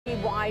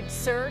Wide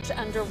search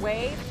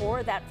underway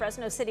for that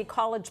Fresno City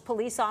College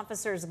police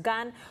officer's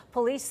gun.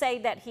 Police say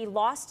that he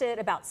lost it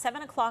about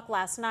 7 o'clock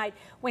last night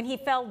when he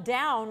fell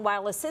down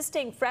while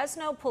assisting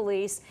Fresno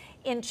police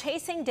in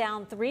chasing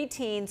down 3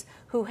 teens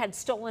who had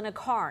stolen a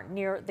car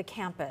near the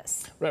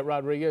campus. Rhett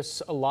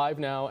Rodriguez live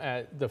now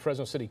at the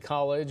Fresno City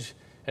College.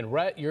 And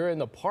Rhett, you're in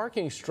the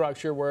parking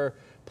structure where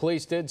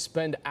police did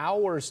spend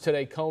hours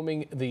today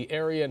combing the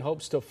area in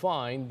hopes to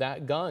find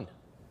that gun.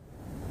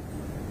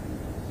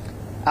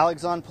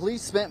 Alexandre,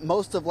 police spent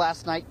most of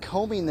last night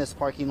combing this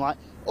parking lot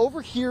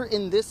over here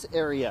in this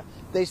area.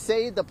 They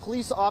say the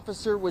police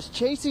officer was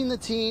chasing the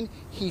teen,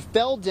 he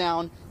fell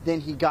down, then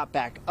he got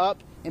back up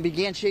and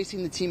began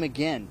chasing the teen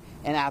again.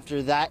 And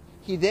after that,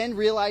 he then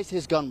realized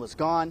his gun was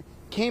gone,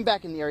 came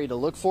back in the area to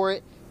look for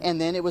it, and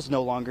then it was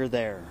no longer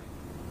there.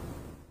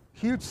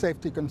 Huge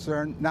safety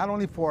concern, not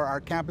only for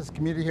our campus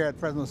community here at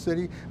Fresno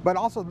City, but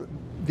also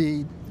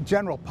the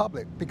general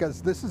public,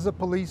 because this is a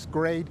police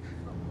grade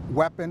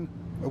weapon.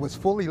 It was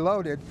fully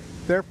loaded,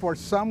 therefore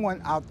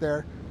someone out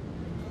there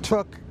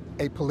took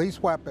a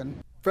police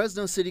weapon.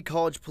 Fresno City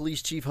College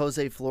Police Chief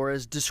Jose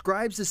Flores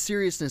describes the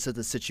seriousness of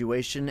the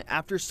situation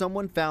after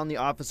someone found the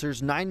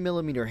officer's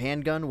 9mm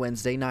handgun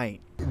Wednesday night.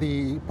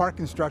 The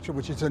parking structure,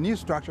 which is a new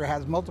structure,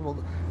 has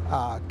multiple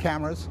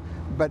cameras,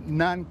 but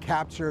none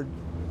captured,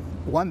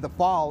 1, the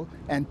fall,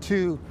 and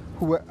 2,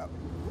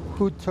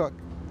 who took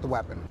the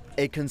weapon.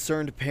 A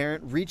concerned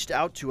parent reached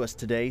out to us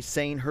today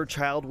saying her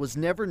child was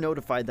never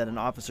notified that an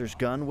officer's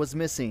gun was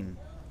missing.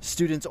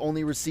 Students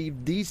only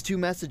received these 2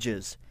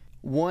 messages.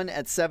 One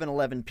at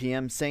 7:11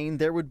 p.m. saying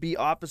there would be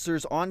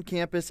officers on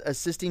campus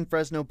assisting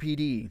Fresno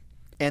PD.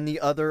 And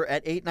the other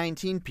at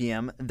 8:19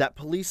 p.m. that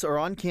police are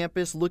on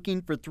campus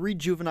looking for 3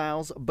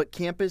 juveniles, but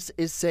campus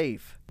is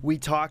safe. We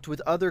talked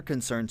with other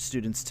concerned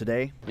students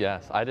today.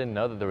 Yes, I didn't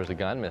know that there was a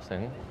gun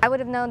missing. I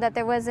would have known that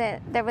there was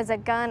a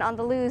gun on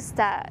the loose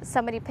that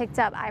somebody picked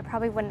up. I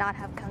probably would not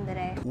have come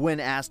today. When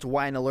asked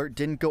why an alert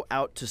didn't go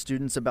out to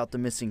students about the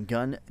missing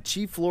gun,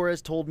 Chief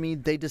Flores told me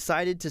they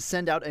decided to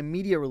send out a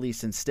media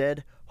release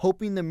instead,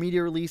 hoping the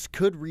media release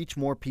could reach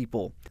more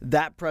people.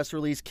 That press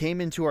release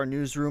came into our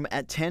newsroom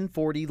at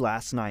 10:40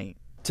 last night.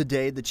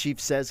 Today, the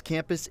chief says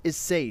campus is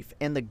safe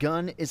and the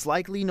gun is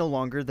likely no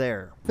longer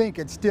there. I think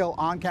it's still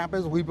on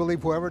campus. We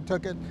believe whoever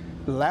took it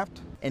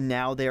left. And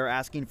now they are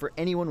asking for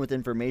anyone with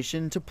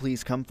information to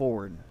please come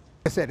forward.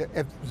 I said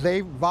if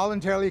they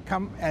voluntarily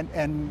come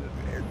and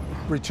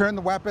return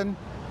the weapon,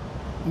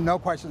 no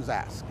questions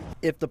asked.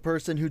 If the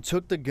person who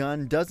took the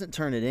gun doesn't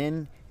turn it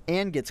in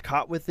and gets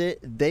caught with it,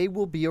 they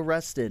will be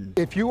arrested.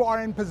 If you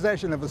are in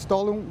possession of a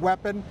stolen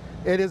weapon,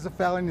 it is a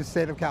felony in the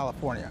state of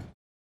California.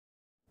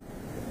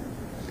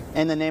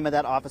 And the name of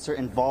that officer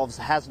involved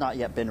has not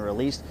yet been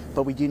released,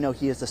 but we do know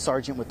he is a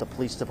sergeant with the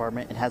police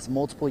department and has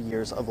multiple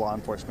years of law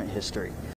enforcement history.